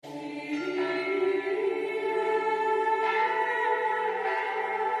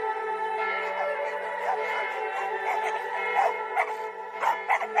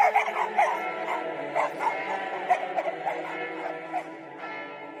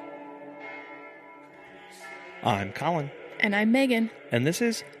I'm Colin. And I'm Megan. And this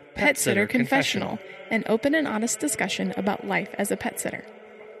is Pet Sitter Confessional, an open and honest discussion about life as a pet sitter.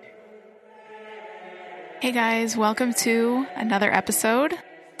 Hey guys, welcome to another episode.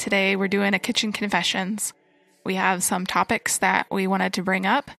 Today we're doing a kitchen confessions. We have some topics that we wanted to bring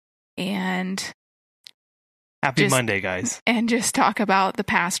up and Happy Monday, guys. And just talk about the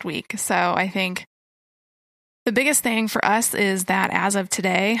past week. So I think the biggest thing for us is that as of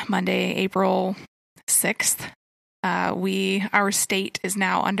today, Monday, April 6th, our state is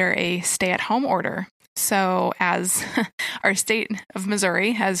now under a stay-at-home order. So as our state of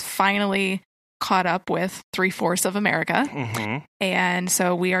Missouri has finally caught up with 3/4 of America, and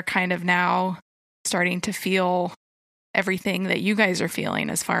so we are kind of now starting to feel everything that you guys are feeling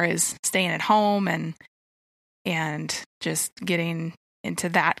as far as staying at home and just getting into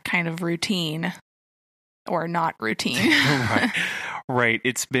that kind of routine or not routine. Right.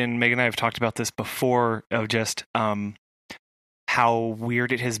 It's been, Megan and I have talked about this before, of just how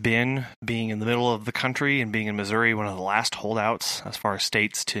weird it has been being in the middle of the country and being in Missouri, one of the last holdouts as far as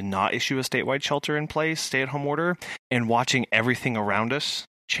states to not issue a statewide shelter in place, stay-at-home order, and watching everything around us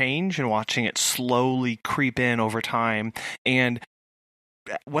change and watching it slowly creep in over time. And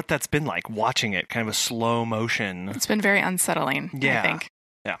what that's been like, watching it kind of a slow motion. It's been very unsettling, I think.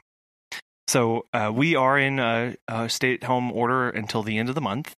 Yeah. So we are in a stay-at-home order until the end of the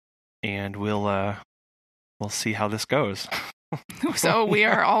month, and we'll see how this goes. So we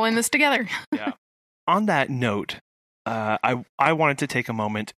are all in this together. Yeah. On that note, I wanted to take a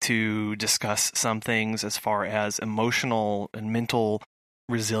moment to discuss some things as far as emotional and mental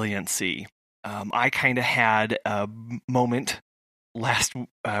resiliency. I kind of had a moment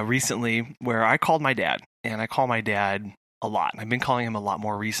recently where I called my dad, and I call my dad a lot. I've been calling him a lot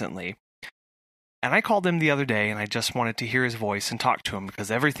more recently. And I called him the other day, and I just wanted to hear his voice and talk to him because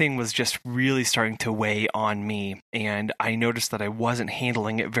everything was just really starting to weigh on me. And I noticed that I wasn't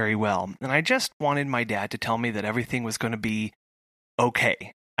handling it very well. And I just wanted my dad to tell me that everything was going to be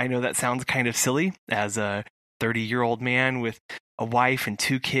okay. I know that sounds kind of silly as a 30-year-old man with a wife and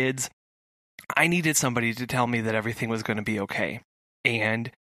 2 kids. I needed somebody to tell me that everything was going to be okay. And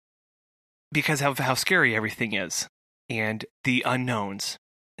because of how scary everything is and the unknowns.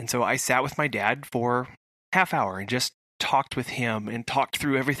 And so I sat with my dad for half hour and just talked with him and talked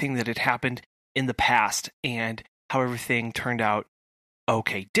through everything that had happened in the past and how everything turned out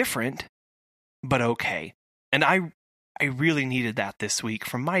okay. Different, but okay. And I really needed that this week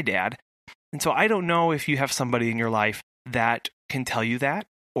from my dad. And so I don't know if you have somebody in your life that can tell you that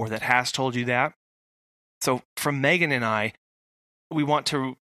or that has told you that. So from Megan and I, we want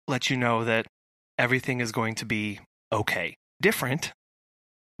to let you know that everything is going to be okay. Different,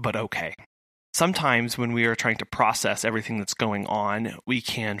 but okay. Sometimes when we are trying to process everything that's going on, we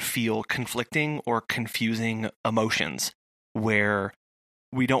can feel conflicting or confusing emotions where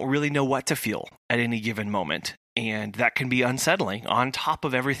we don't really know what to feel at any given moment. And that can be unsettling on top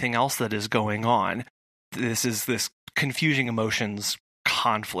of everything else that is going on. This is this confusing emotions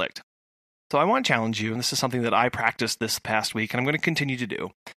conflict. So I want to challenge you, and this is something that I practiced this past week, and I'm going to continue to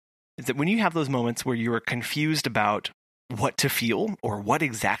do, is that when you have those moments where you are confused about what to feel or what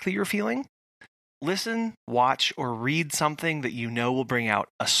exactly you're feeling, listen, watch, or read something that you know will bring out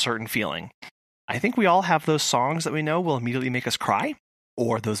a certain feeling. I think we all have those songs that we know will immediately make us cry,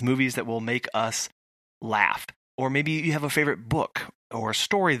 or those movies that will make us laugh, or maybe you have a favorite book or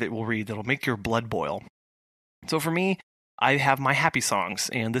story that we'll read that'll make your blood boil. So for me, I have my happy songs,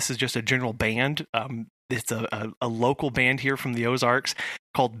 and this is just a general band. It's a local band here from the Ozarks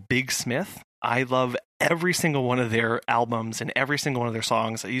called Big Smith. I love every single one of their albums and every single one of their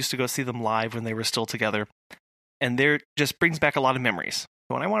songs. I used to go see them live when they were still together, and there just brings back a lot of memories.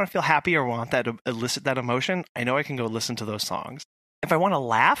 When I want to feel happy or want that to elicit that emotion, I know I can go listen to those songs. If I want to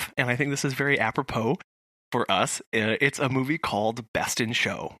laugh, and I think this is very apropos for us, it's a movie called Best in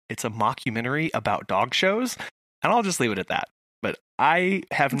Show. It's a mockumentary about dog shows, and I'll just leave it at that. But I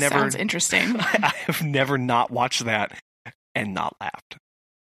have never... Sounds interesting. I have never not watched that and not laughed.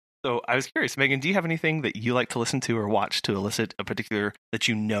 So I was curious, Megan, do you have anything that you like to listen to or watch to elicit a particular that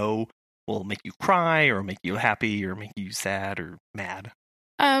you know will make you cry or make you happy or make you sad or mad?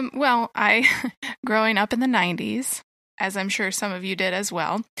 Well, growing up in the 90s, as I'm sure some of you did as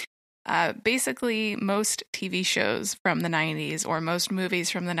well, basically most TV shows from the 90s or most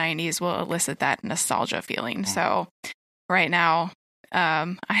movies from the 90s will elicit that nostalgia feeling. So right now,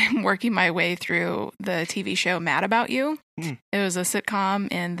 I'm working my way through the TV show Mad About You. It was a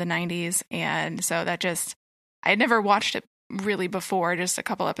sitcom in the 90s. And so I had never watched it really before, just a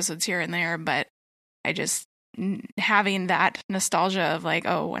couple episodes here and there, but having that nostalgia of like,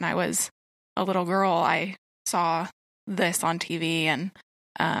 oh, when I was a little girl, I saw this on TV. And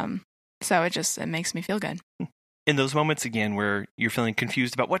so it makes me feel good. In those moments, again, where you're feeling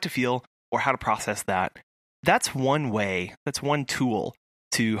confused about what to feel or how to process that, that's one way, that's one tool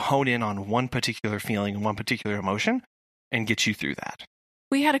to hone in on one particular feeling and one particular emotion and get you through that.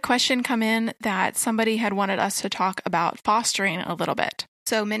 We had a question come in that somebody had wanted us to talk about fostering a little bit.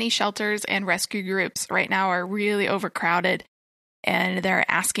 So many shelters and rescue groups right now are really overcrowded, and they're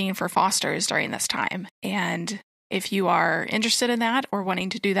asking for fosters during this time. And if you are interested in that or wanting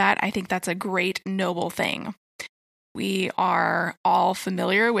to do that, I think that's a great, noble thing. We are all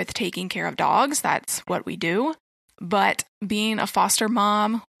familiar with taking care of dogs. That's what we do. But being a foster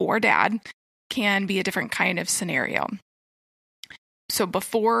mom or dad can be a different kind of scenario. So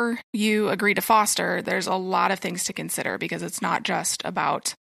before you agree to foster, there's a lot of things to consider, because it's not just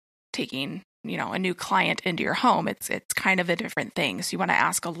about taking, a new client into your home. It's kind of a different thing. So you want to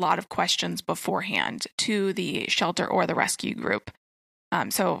ask a lot of questions beforehand to the shelter or the rescue group.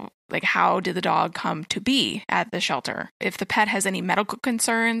 So like, how did the dog come to be at the shelter? If the pet has any medical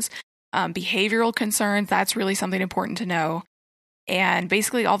concerns, behavioral concerns, that's really something important to know. And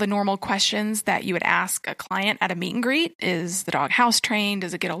basically all the normal questions that you would ask a client at a meet and greet. Is the dog house trained?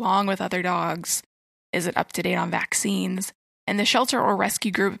 Does it get along with other dogs? Is it up to date on vaccines? And the shelter or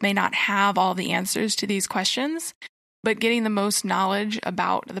rescue group may not have all the answers to these questions, but getting the most knowledge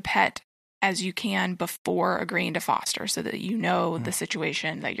about the pet as you can before agreeing to foster, so that you know the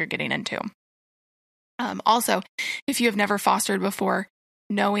situation that you're getting into. Also, if you have never fostered before,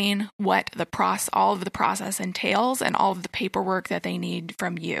 knowing what all of the process entails and all of the paperwork that they need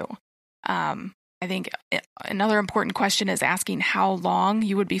from you. I think another important question is asking how long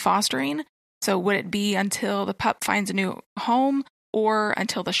you would be fostering. So would it be until the pup finds a new home, or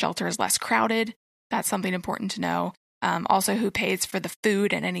until the shelter is less crowded? That's something important to know. Also, who pays for the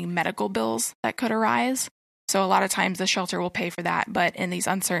food and any medical bills that could arise. So a lot of times the shelter will pay for that, but in these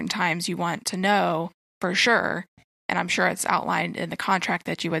uncertain times, you want to know for sure. And I'm sure it's outlined in the contract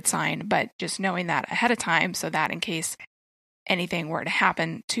that you would sign, but just knowing that ahead of time, so that in case anything were to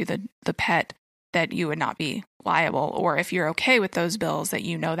happen to the pet, that you would not be liable, or if you're okay with those bills, that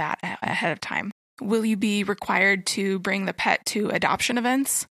you know that ahead of time. Will you be required to bring the pet to adoption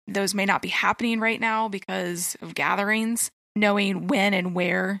events? Those may not be happening right now because of gatherings. Knowing when and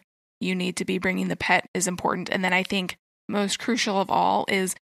where you need to be bringing the pet is important. And then I think most crucial of all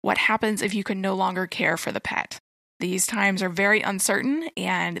is what happens if you can no longer care for the pet. These times are very uncertain,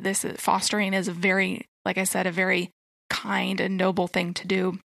 and fostering is a very kind and noble thing to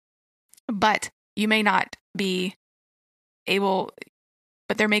do. But you may not be able,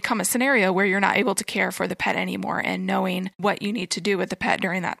 but there may come a scenario where you're not able to care for the pet anymore, and knowing what you need to do with the pet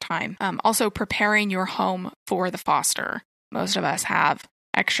during that time. Also, preparing your home for the foster. Most of us have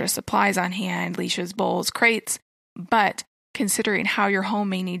extra supplies on hand, leashes, bowls, crates, but considering how your home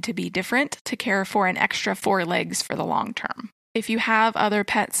may need to be different to care for an extra 4 legs for the long term. If you have other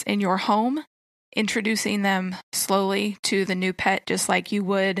pets in your home, introducing them slowly to the new pet, just like you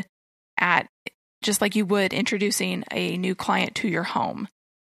would introducing a new client to your home,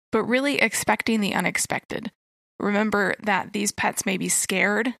 but really expecting the unexpected. Remember that these pets may be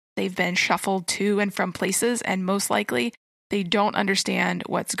scared. They've been shuffled to and from places, and most likely they don't understand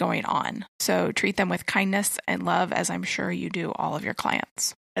what's going on. So treat them with kindness and love, as I'm sure you do all of your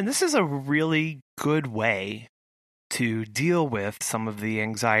clients. And this is a really good way to deal with some of the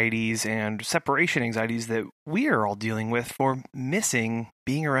anxieties and separation anxieties that we are all dealing with for missing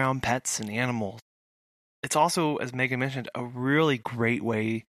being around pets and animals. It's also, as Megan mentioned, a really great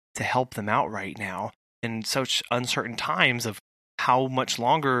way to help them out right now in such uncertain times of how much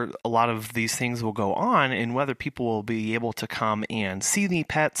longer a lot of these things will go on, and whether people will be able to come and see the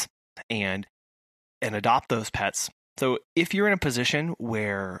pets and adopt those pets. So if you're in a position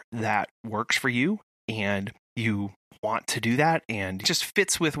where that works for you and you want to do that and it just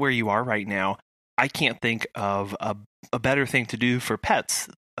fits with where you are right now, I can't think of a better thing to do for pets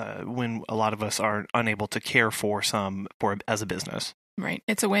when a lot of us are unable to care for as a business. Right.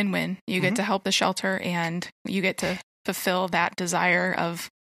 It's a win-win. You get to help the shelter, and you get to fulfill that desire of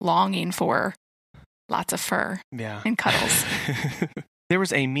longing for lots of fur and cuddles. There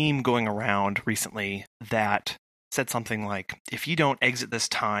was a meme going around recently that said something like, if you don't exit this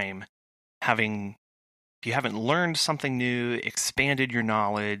time if you haven't learned something new, expanded your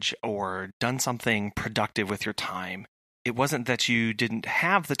knowledge, or done something productive with your time, it wasn't that you didn't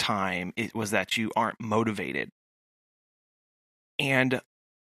have the time, it was that you aren't motivated. And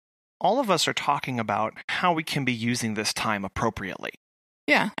all of us are talking about how we can be using this time appropriately.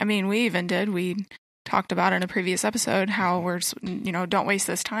 Yeah, I mean, we talked about in a previous episode how we're, don't waste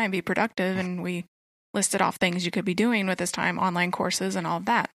this time, be productive, and we listed off things you could be doing with this time, online courses and all of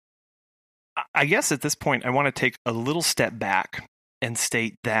that. I guess at this point, I want to take a little step back and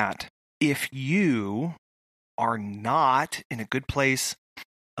state that if you are not in a good place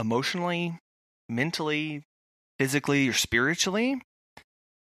emotionally, mentally, physically, or spiritually,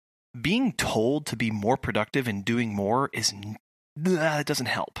 being told to be more productive and doing more it doesn't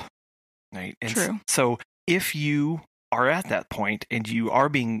help. Right? And True. So if you are at that point and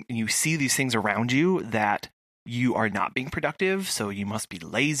you see these things around you that you are not being productive, so you must be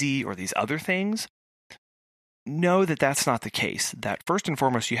lazy or these other things, know that that's not the case. That first and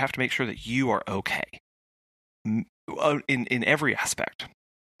foremost, you have to make sure that you are okay in every aspect.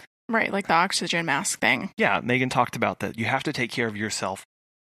 Right, like the oxygen mask thing. Yeah, Megan talked about that. You have to take care of yourself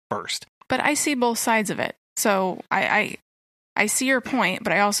first. But I see both sides of it. So I see your point,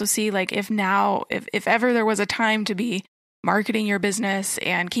 but I also see like if ever there was a time to be marketing your business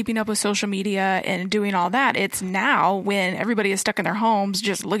and keeping up with social media and doing all that, it's now when everybody is stuck in their homes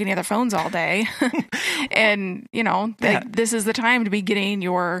just looking at their phones all day. And, this is the time to be getting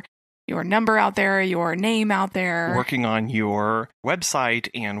your number out there, your name out there. Working on your website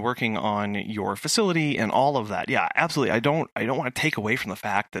and working on your facility and all of that. Yeah, absolutely. I don't want to take away from the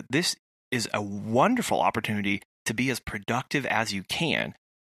fact that this is a wonderful opportunity to be as productive as you can.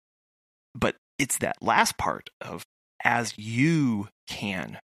 But it's that last part of as you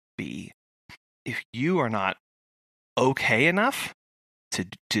can be. If you are not okay enough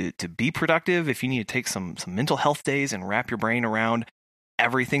to be productive, if you need to take some mental health days and wrap your brain around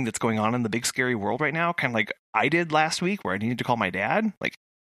everything that's going on in the big scary world right now, kind of like I did last week where I needed to call my dad, like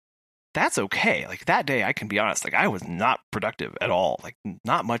that's okay. Like that day, I can be honest, like I was not productive at all. Like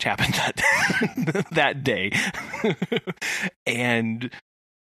not much happened that day. And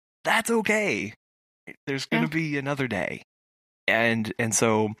that's okay. There's going to be another day. And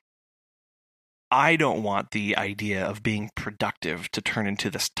so I don't want the idea of being productive to turn into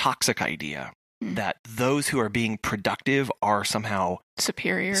this toxic idea that those who are being productive are somehow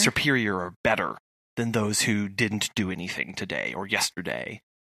superior or better than those who didn't do anything today or yesterday.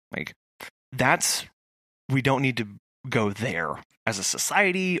 Like we don't need to go there as a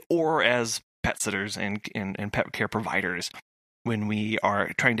society or as pet sitters and pet care providers when we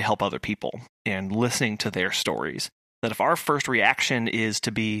are trying to help other people and listening to their stories. That if our first reaction is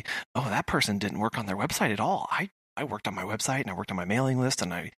to be, oh, that person didn't work on their website at all. I worked on my website and I worked on my mailing list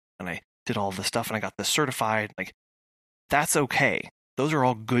and I did all this stuff and I got this certified. Like, that's okay. Those are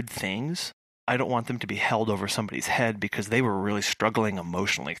all good things. I don't want them to be held over somebody's head because they were really struggling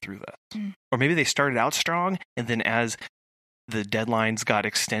emotionally through this. Or maybe they started out strong and then as the deadlines got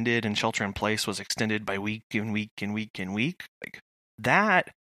extended and shelter in place was extended by week and week and week and week, like that,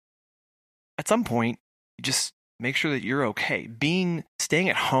 at some point, you just make sure that you're okay. Staying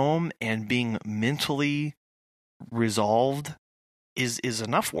at home and being mentally resolved is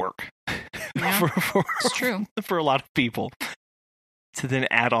enough work. Yeah, it's true. For a lot of people. To then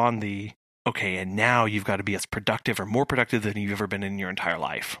add on okay, and now you've got to be as productive or more productive than you've ever been in your entire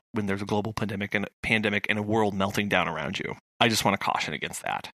life when there's a global pandemic and a world melting down around you. I just want to caution against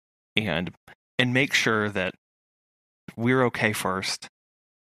that and make sure that we're okay first,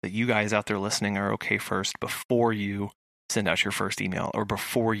 that you guys out there listening are okay first before you send out your first email or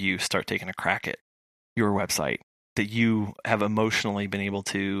before you start taking a crack at your website, that you have emotionally been able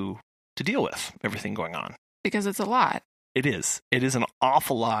to deal with everything going on. Because it's a lot. It is. It is an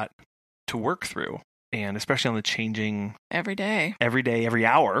awful lot to work through, and especially on the changing every day, every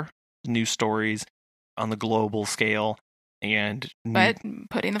hour, news stories on the global scale, but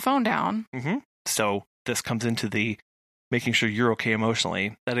putting the phone down. Mm-hmm. So this comes into the making sure you're okay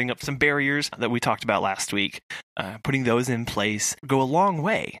emotionally, setting up some barriers that we talked about last week, putting those in place go a long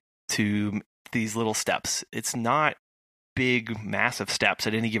way to these little steps. It's not big, massive steps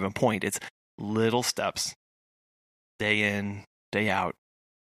at any given point. It's little steps, day in, day out,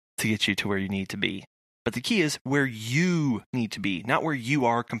 to get you to where you need to be. But the key is where you need to be, not where you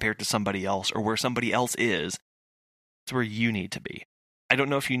are compared to somebody else or where somebody else is. It's where you need to be. I don't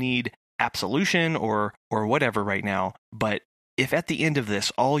know if you need absolution or whatever right now, but if at the end of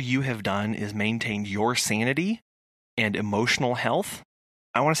this, all you have done is maintain your sanity and emotional health,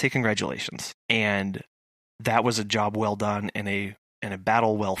 I want to say congratulations. And that was a job well done and a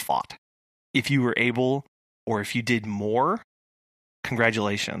battle well fought. If you were able, or if you did more,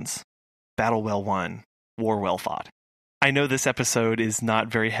 congratulations. Battle well won. War well fought. I know this episode is not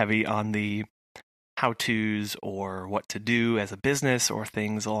very heavy on the how-tos or what to do as a business or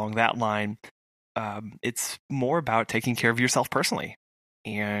things along that line. It's more about taking care of yourself personally.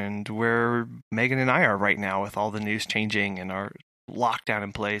 And where Megan and I are right now with all the news changing and our lockdown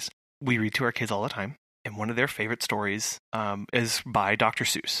in place, we read to our kids all the time. And one of their favorite stories is by Dr.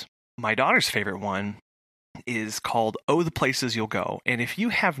 Seuss. My daughter's favorite one is called Oh, the Places You'll Go. And if you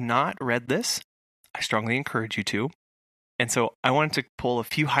have not read this, I strongly encourage you to. And so I wanted to pull a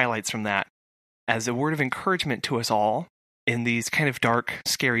few highlights from that as a word of encouragement to us all in these kind of dark,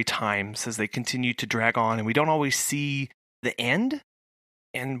 scary times as they continue to drag on and we don't always see the end.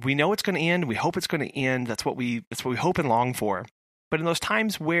 And we know it's going to end. We hope it's going to end. That's what we hope and long for. But in those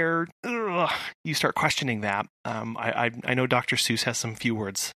times where you start questioning that, I know Dr. Seuss has some few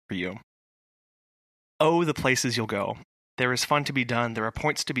words for you. Oh, the places you'll go. There is fun to be done. There are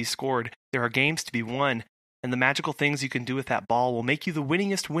points to be scored. There are games to be won. And the magical things you can do with that ball will make you the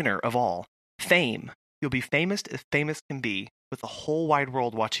winningest winner of all. Fame. You'll be famous as famous can be, with the whole wide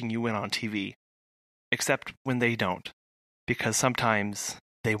world watching you win on TV. Except when they don't. Because sometimes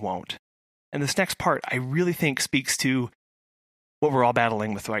they won't. And this next part, I really think speaks to what we're all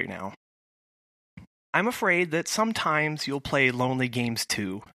battling with right now. I'm afraid that sometimes you'll play lonely games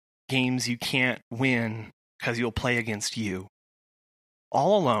too. Games you can't win because you'll play against you.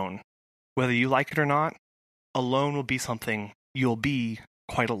 All alone, whether you like it or not, alone will be something you'll be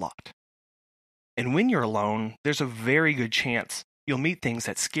quite a lot. And when you're alone, there's a very good chance you'll meet things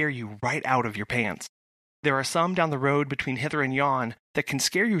that scare you right out of your pants. There are some down the road between hither and yon that can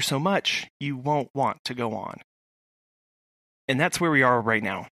scare you so much you won't want to go on. And that's where we are right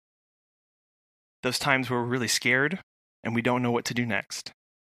now. Those times where we're really scared and we don't know what to do next.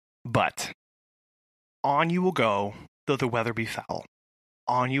 But on you will go, though the weather be foul.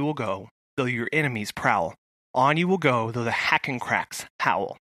 On you will go, though your enemies prowl. On you will go, though the hacking cracks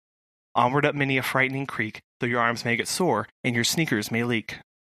howl. Onward up many a frightening creek, though your arms may get sore and your sneakers may leak.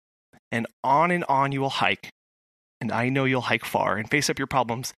 And on you will hike, and I know you'll hike far and face up your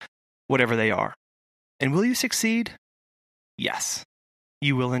problems, whatever they are. And will you succeed? Yes,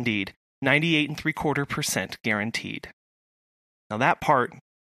 you will indeed. 98.75% guaranteed. Now that part,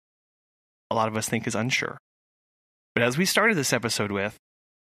 a lot of us think is unsure. But as we started this episode with,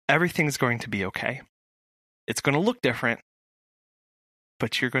 everything's going to be okay. It's going to look different,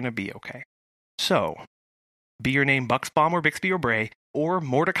 but you're going to be okay. So, be your name Bucksbaum or Bixby or Bray, or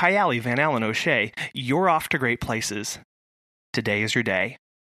Mordecai Alley, Van Allen O'Shea, you're off to great places. Today is your day.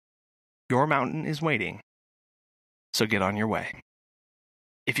 Your mountain is waiting. So get on your way.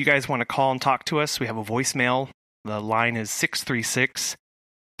 If you guys want to call and talk to us, we have a voicemail. The line is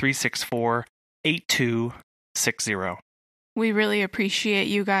 636-364-8260. We really appreciate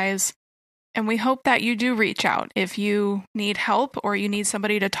you guys. And we hope that you do reach out if you need help or you need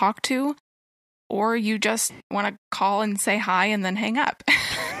somebody to talk to, or you just want to call and say hi and then hang up.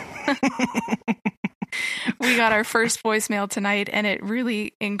 We got our first voicemail tonight and it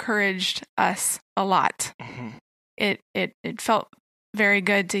really encouraged us a lot. Mm-hmm. It felt very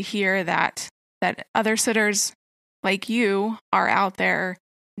good to hear that other sitters like you are out there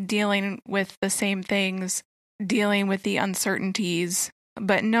dealing with the same things, dealing with the uncertainties,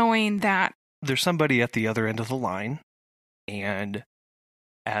 but knowing that there's somebody at the other end of the line, and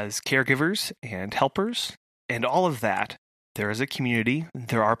as caregivers and helpers and all of that, there is a community.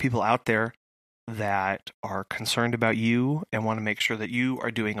 There are people out there that are concerned about you and want to make sure that you are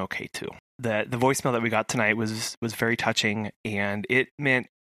doing okay too. The voicemail that we got tonight was very touching, and it meant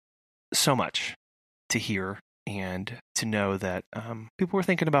so much to hear and to know that people were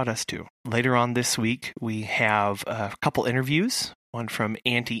thinking about us too. Later on this week, we have a couple interviews. One from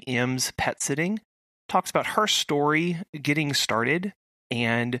Auntie M's Pet Sitting. Talks about her story getting started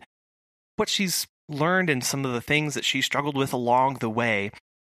and what she's learned and some of the things that she struggled with along the way.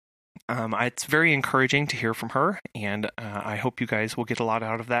 It's very encouraging to hear from her, and I hope you guys will get a lot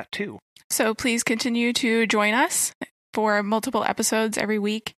out of that too. So please continue to join us for multiple episodes every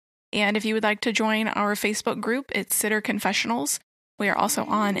week. And if you would like to join our Facebook group, it's Sitter Confessionals. We are also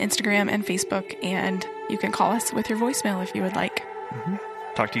on Instagram and Facebook, and you can call us with your voicemail if you would like. Mm-hmm.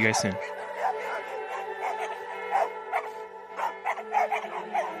 Talk to you guys soon.